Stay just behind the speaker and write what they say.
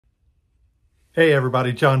Hey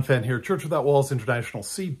everybody, John Fenn here, Church Without Walls International,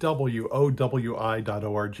 CWOWI.org.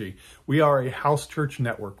 We are a house church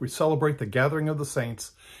network. We celebrate the gathering of the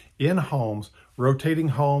saints in homes, rotating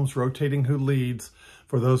who leads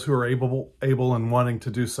for those who are able and wanting to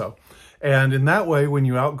do so. And in that way, when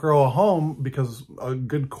you outgrow a home, because a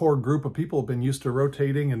good core group of people have been used to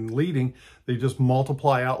rotating and leading, they just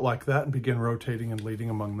multiply out like that and begin rotating and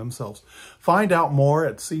leading among themselves. Find out more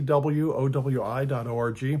at CWOWI.org.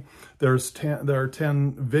 There are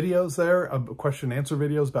 10 videos there, question and answer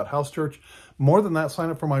videos about house church. More than that,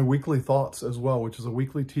 sign up for my weekly thoughts as well, which is a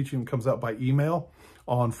weekly teaching that comes out by email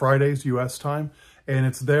on Fridays, U.S. time. And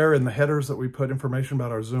it's there in the headers that we put information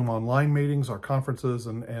about our Zoom online meetings, our conferences,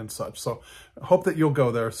 and such. So I hope that you'll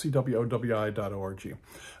go there, CWOWI.org.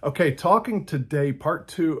 Okay, talking today, part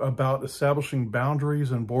 2 about establishing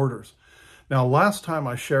boundaries and borders. Now, last time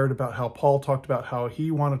I shared about how Paul talked about how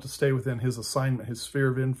he wanted to stay within his assignment, his sphere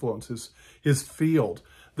of influence, his field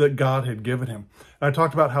that God had given him. And I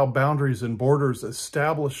talked about how boundaries and borders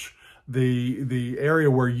establish the area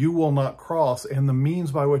where you will not cross and the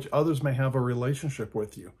means by which others may have a relationship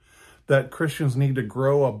with you. That Christians need to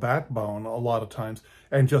grow a backbone a lot of times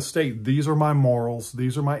and just state, these are my morals,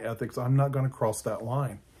 these are my ethics, I'm not going to cross that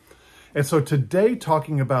line. And so today,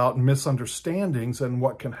 talking about misunderstandings and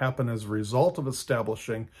what can happen as a result of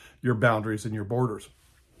establishing your boundaries and your borders.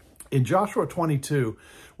 In Joshua 22,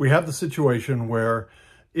 we have the situation where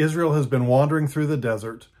Israel has been wandering through the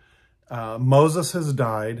desert. Moses has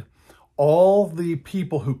died. All the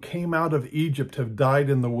people who came out of Egypt have died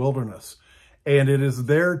in the wilderness. And it is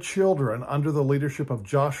their children under the leadership of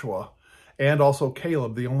Joshua and also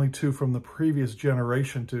Caleb, the only two from the previous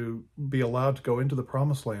generation to be allowed to go into the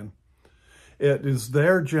promised land. It is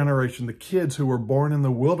their generation, the kids who were born in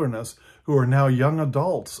the wilderness, who are now young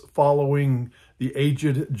adults following the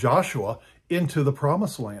aged Joshua into the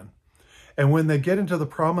promised land. And when they get into the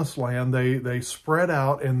promised land, they spread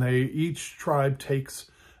out and each tribe takes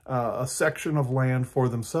a section of land for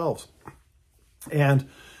themselves. And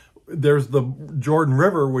there's the Jordan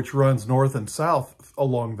River, which runs north and south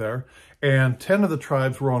along there. And 10 of the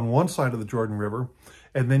tribes were on one side of the Jordan River.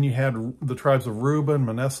 And then you had the tribes of Reuben,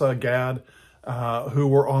 Manasseh, Gad, who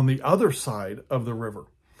were on the other side of the river.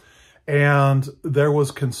 And there was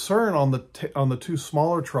concern on the two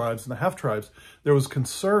smaller tribes and the half tribes. There was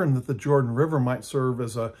concern that the Jordan River might serve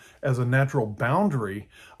as a natural boundary,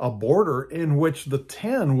 a border in which the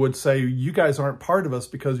 10 would say, you guys aren't part of us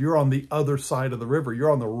because you're on the other side of the river.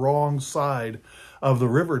 You're on the wrong side of the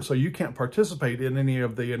river, so you can't participate in any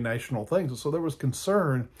of the national things. And so there was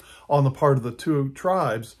concern on the part of the two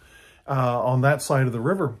tribes on that side of the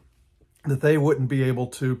river that they wouldn't be able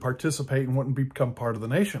to participate and wouldn't become part of the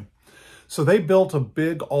nation. So they built a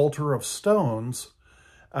big altar of stones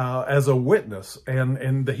as a witness,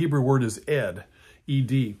 and the Hebrew word is ed,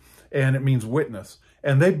 E-D, and it means witness.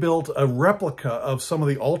 And they built a replica of some of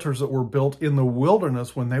the altars that were built in the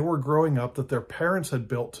wilderness when they were growing up that their parents had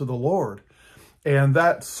built to the Lord. And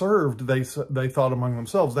that served, they thought among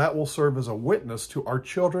themselves, that will serve as a witness to our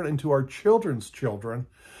children and to our children's children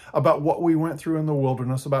about what we went through in the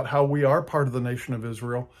wilderness, about how we are part of the nation of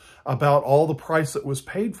Israel, about all the price that was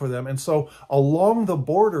paid for them. And so along the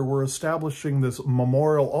border, we're establishing this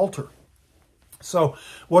memorial altar. So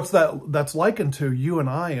what's that's likened to you and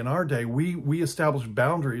I in our day. We establish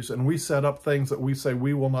boundaries and we set up things that we say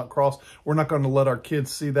we will not cross. We're not going to let our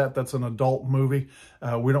kids see that. That's an adult movie.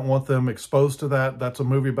 We don't want them exposed to that. That's a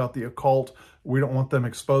movie about the occult. We don't want them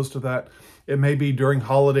exposed to that. It may be during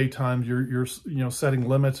holiday times you're setting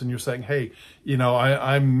limits and you're saying, hey,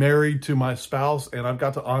 I'm married to my spouse and I've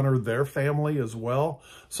got to honor their family as well.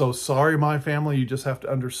 So sorry, my family, you just have to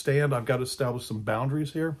understand I've got to establish some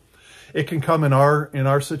boundaries here. It can come in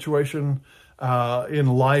our situation in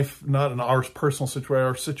life, not in our personal situation,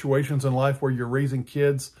 our situations in life where you're raising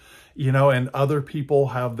kids, and other people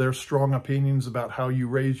have their strong opinions about how you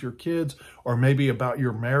raise your kids or maybe about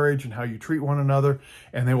your marriage and how you treat one another.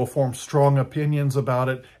 And they will form strong opinions about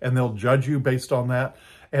it and they'll judge you based on that.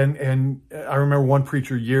 And I remember one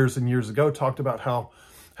preacher years and years ago talked about how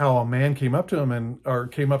a man came up to him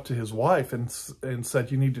came up to his wife and said,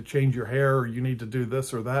 you need to change your hair or you need to do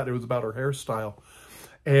this or that. It was about her hairstyle.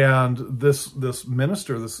 And this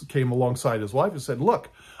minister came alongside his wife and said, look,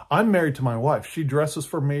 I'm married to my wife. She dresses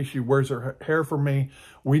for me. She wears her hair for me.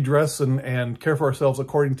 We dress and care for ourselves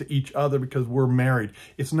according to each other because we're married.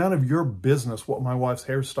 It's none of your business what my wife's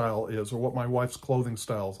hairstyle is or what my wife's clothing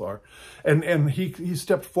styles are. And he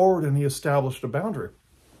stepped forward and he established a boundary.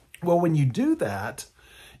 Well, when you do that,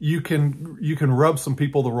 you can rub some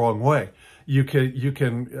people the wrong way. It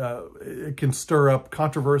can stir up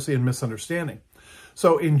controversy and misunderstanding.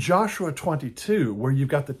 So in Joshua 22, where you've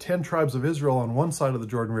got the 10 tribes of Israel on one side of the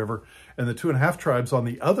Jordan River and the 2.5 tribes on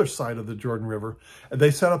the other side of the Jordan River, and they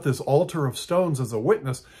set up this altar of stones as a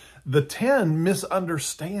witness, the 10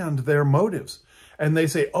 misunderstand their motives. And they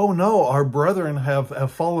say, oh no, our brethren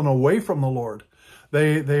have fallen away from the Lord.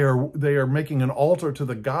 They are making an altar to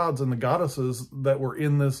the gods and the goddesses that were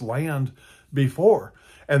in this land before.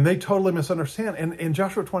 And they totally misunderstand. And in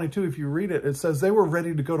Joshua 22, if you read it, it says they were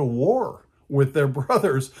ready to go to war with their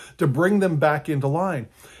brothers to bring them back into line.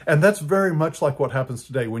 And that's very much like what happens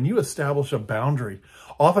today. When you establish a boundary,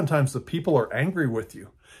 oftentimes the people are angry with you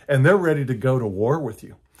and they're ready to go to war with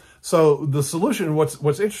you. So the solution, what's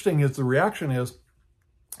interesting is the reaction is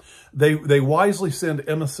they wisely send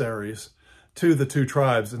emissaries to the 2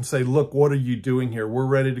 tribes and say, look, what are you doing here? We're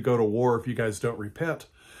ready to go to war if you guys don't repent.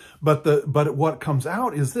 But what comes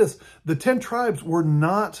out is this: the 10 tribes were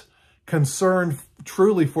not concerned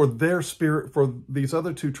truly for their spirit, for these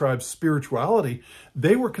other 2 tribes' spirituality.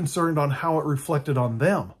 They were concerned on how it reflected on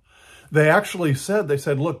them. They actually said,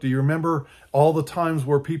 look, do you remember all the times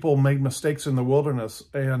where people made mistakes in the wilderness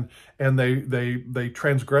and they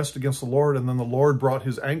transgressed against the Lord, and then the Lord brought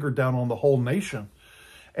his anger down on the whole nation?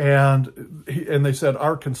 And they said,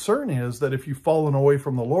 our concern is that if you've fallen away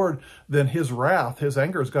from the Lord, then his wrath, his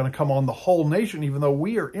anger is going to come on the whole nation, even though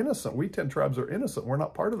we are innocent. We 10 tribes are innocent. We're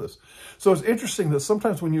not part of this. So it's interesting that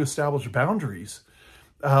sometimes when you establish boundaries,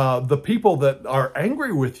 the people that are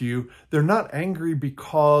angry with you, they're not angry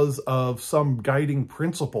because of some guiding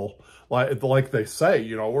principle, like they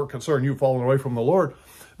say, we're concerned you've fallen away from the Lord.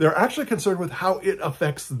 They're actually concerned with how it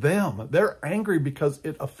affects them. They're angry because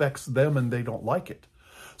it affects them and they don't like it.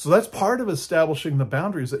 So that's part of establishing the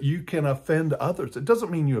boundaries, that you can offend others. It doesn't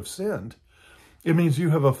mean you have sinned. It means you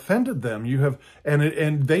have offended them.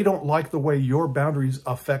 And they don't like the way your boundaries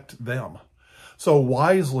affect them. So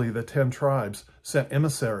wisely, the 10 tribes sent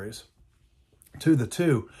emissaries to the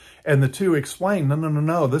 2, and the 2 explained,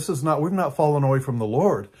 no, this is not, we've not fallen away from the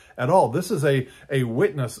Lord at all. This is a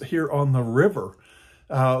witness here on the river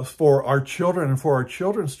for our children and for our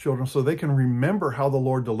children's children, so they can remember how the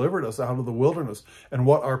Lord delivered us out of the wilderness and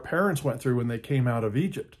what our parents went through when they came out of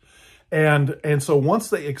Egypt. And so once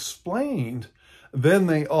they explained, then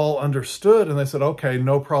they all understood and they said, okay,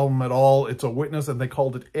 no problem at all. It's a witness. And they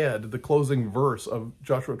called it Ed. The closing verse of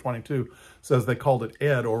Joshua 22 says they called it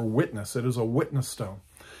Ed, or witness. It is a witness stone.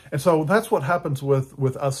 And so that's what happens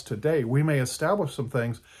with us today. We may establish some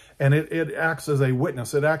things, and it acts as a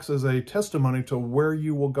witness. It acts as a testimony to where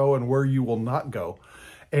you will go and where you will not go.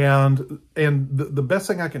 And the best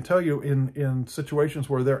thing I can tell you in situations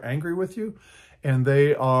where they're angry with you, and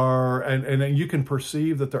they are, and you can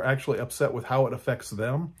perceive that they're actually upset with how it affects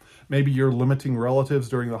them. Maybe you're limiting relatives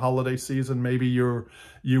during the holiday season. Maybe you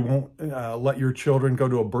won't let your children go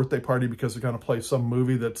to a birthday party because they're going to play some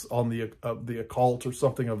movie that's on the occult or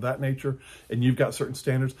something of that nature, and you've got certain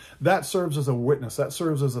standards. That serves as a witness. That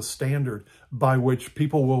serves as a standard by which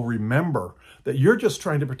people will remember that you're just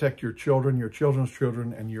trying to protect your children, your children's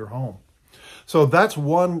children, and your home. So that's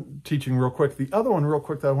one teaching real quick. The other one real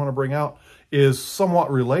quick that I want to bring out is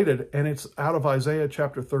somewhat related, and it's out of Isaiah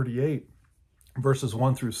chapter 38, verses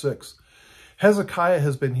 1 through 6. Hezekiah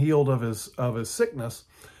has been healed of his sickness,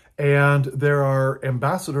 and there are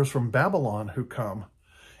ambassadors from Babylon who come.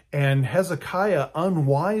 And Hezekiah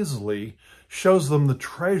unwisely shows them the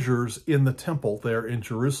treasures in the temple there in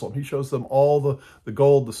Jerusalem. He shows them all the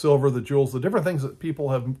gold, the silver, the jewels, the different things that people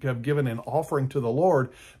have given in offering to the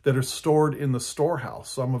Lord that are stored in the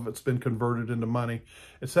storehouse. Some of it's been converted into money,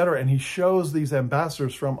 etc. And he shows these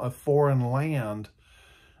ambassadors from a foreign land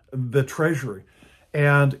the treasury.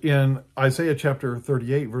 And in Isaiah chapter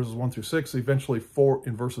 38, verses 1 through 6, eventually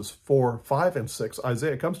in verses 4, 5, and 6,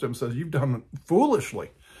 Isaiah comes to him and says, you've done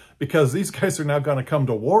foolishly, because these guys are now going to come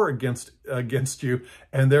to war against you,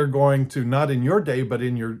 and they're going to, not in your day, but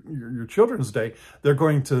in your children's day, they're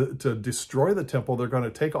going to destroy the temple. They're going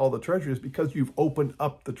to take all the treasuries because you've opened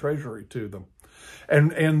up the treasury to them.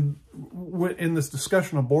 And in this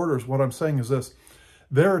discussion of borders, what I'm saying is this: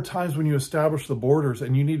 there are times when you establish the borders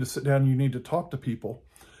and you need to sit down, you need to talk to people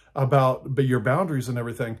about your boundaries and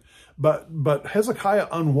everything. But Hezekiah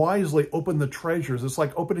unwisely opened the treasures. It's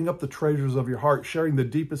like opening up the treasures of your heart, sharing the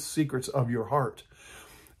deepest secrets of your heart.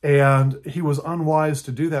 And he was unwise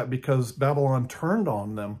to do that because Babylon turned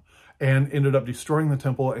on them and ended up destroying the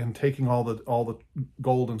temple and taking all the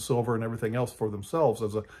gold and silver and everything else for themselves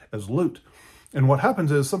as loot. And what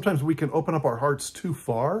happens is sometimes we can open up our hearts too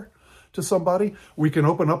far to somebody. We can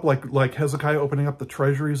open up like Hezekiah opening up the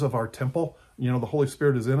treasuries of our temple. You know, the Holy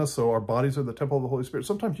Spirit is in us, so our bodies are the temple of the Holy Spirit.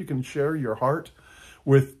 Sometimes you can share your heart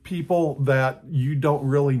with people that you don't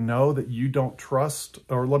really know, that you don't trust,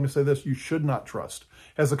 or let me say this, you should not trust.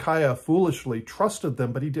 Hezekiah foolishly trusted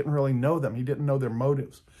them, but he didn't really know them. He didn't know their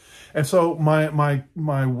motives. And so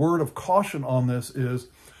my word of caution on this is,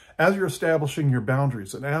 as you're establishing your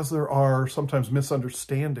boundaries, and as there are sometimes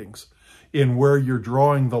misunderstandings in where you're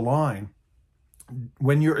drawing the line,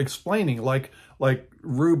 when you're explaining, like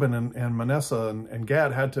Reuben and Manasseh and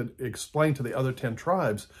Gad had to explain to the other 10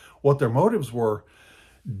 tribes what their motives were,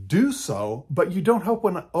 do so, but you don't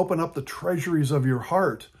open up the treasuries of your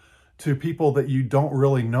heart to people that you don't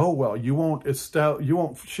really know well. You won't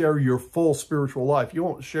share your full spiritual life. You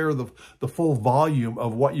won't share the full volume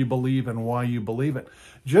of what you believe and why you believe it.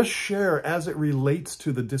 Just share as it relates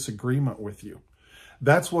to the disagreement with you.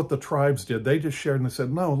 That's what the tribes did. They just shared and they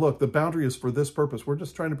said, no, look, the boundary is for this purpose. We're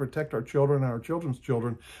just trying to protect our children and our children's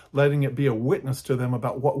children, letting it be a witness to them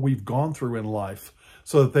about what we've gone through in life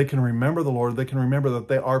so that they can remember the Lord. They can remember that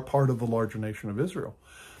they are part of the larger nation of Israel.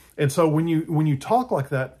 And so when you talk like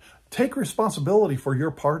that, take responsibility for your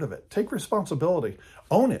part of it. Take responsibility.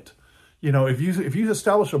 Own it. You know, if you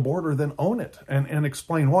establish a border, then own it and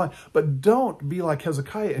explain why. But don't be like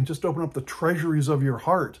Hezekiah and just open up the treasuries of your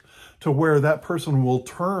heart to where that person will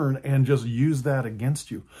turn and just use that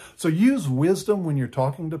against you. So use wisdom when you're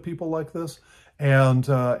talking to people like this, and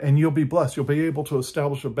you'll be blessed. You'll be able to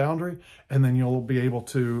establish a boundary, and then you'll be able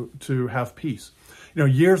to have peace. You know,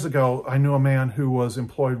 years ago, I knew a man who was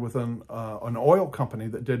employed with an oil company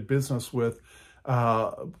that did business with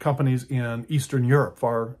companies in Eastern Europe,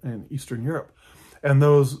 far in Eastern Europe. And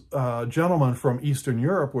those gentlemen from Eastern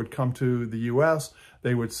Europe would come to the U.S.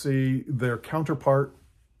 They would see their counterpart.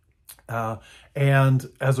 And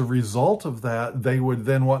as a result of that, they would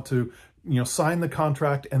then want to, sign the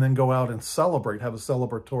contract and then go out and celebrate, have a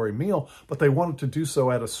celebratory meal. But they wanted to do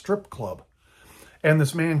so at a strip club. And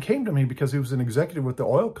this man came to me because he was an executive with the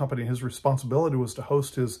oil company. His responsibility was to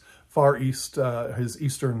host his Far East, his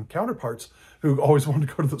Eastern counterparts who always wanted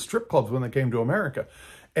to go to the strip clubs when they came to America.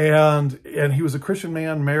 And he was a Christian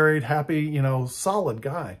man, married, happy, solid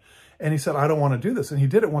guy. And he said, I don't want to do this. And he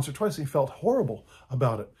did it once or twice. And he felt horrible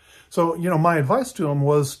about it. So, my advice to him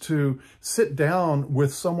was to sit down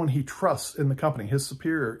with someone he trusts in the company, his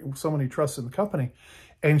superior, someone he trusts in the company,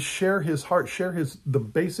 and share his heart, share the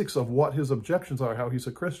basics of what his objections are, how he's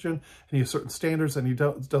a Christian, and he has certain standards, and he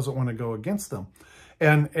doesn't want to go against them.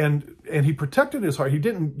 And he protected his heart. He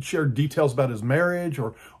didn't share details about his marriage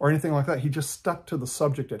or anything like that. He just stuck to the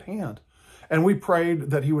subject at hand. And we prayed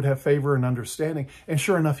that he would have favor and understanding. And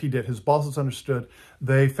sure enough, he did. His bosses understood.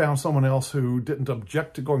 They found someone else who didn't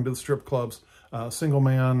object to going to the strip clubs, single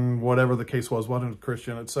man, whatever the case was, wasn't a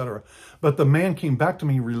Christian, etc. But the man came back to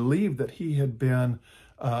me relieved that he had been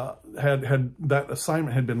that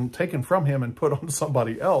assignment had been taken from him and put on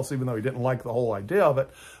somebody else, even though he didn't like the whole idea of it.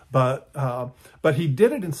 But he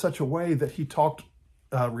did it in such a way that he took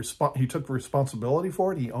responsibility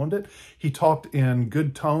for it. He owned it. He talked in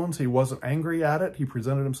good tones. He wasn't angry at it. He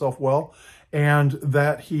presented himself well, and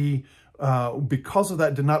that he, because of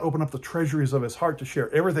that, did not open up the treasuries of his heart to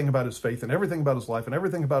share everything about his faith and everything about his life and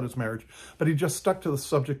everything about his marriage, but he just stuck to the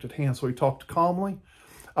subject at hand. So he talked calmly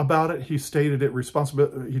about it. He stated it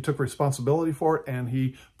he took responsibility for it, and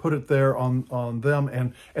he put it there on them,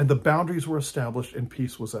 and the boundaries were established and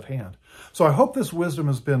peace was at hand. So I hope this wisdom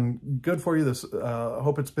has been good for you. I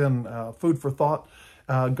hope it's been food for thought.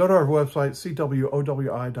 Go to our website,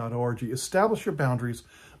 cwowi.org. Establish your boundaries,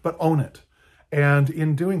 but own it. And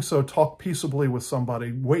in doing so, talk peaceably with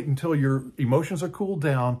somebody. Wait until your emotions are cooled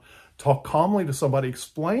down. Talk calmly to somebody.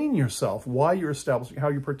 Explain yourself, why you're establishing, how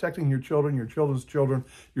you're protecting your children, your children's children.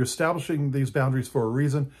 You're establishing these boundaries for a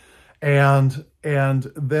reason. And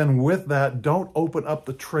then with that, don't open up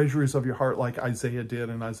the treasuries of your heart like Isaiah did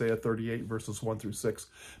in Isaiah 38, verses 1 through 6,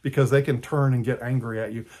 because they can turn and get angry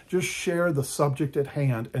at you. Just share the subject at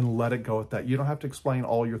hand and let it go at that. You don't have to explain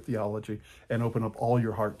all your theology and open up all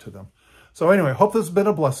your heart to them. So anyway, hope this has been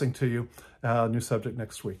a blessing to you. New subject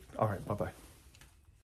next week. All right, bye-bye.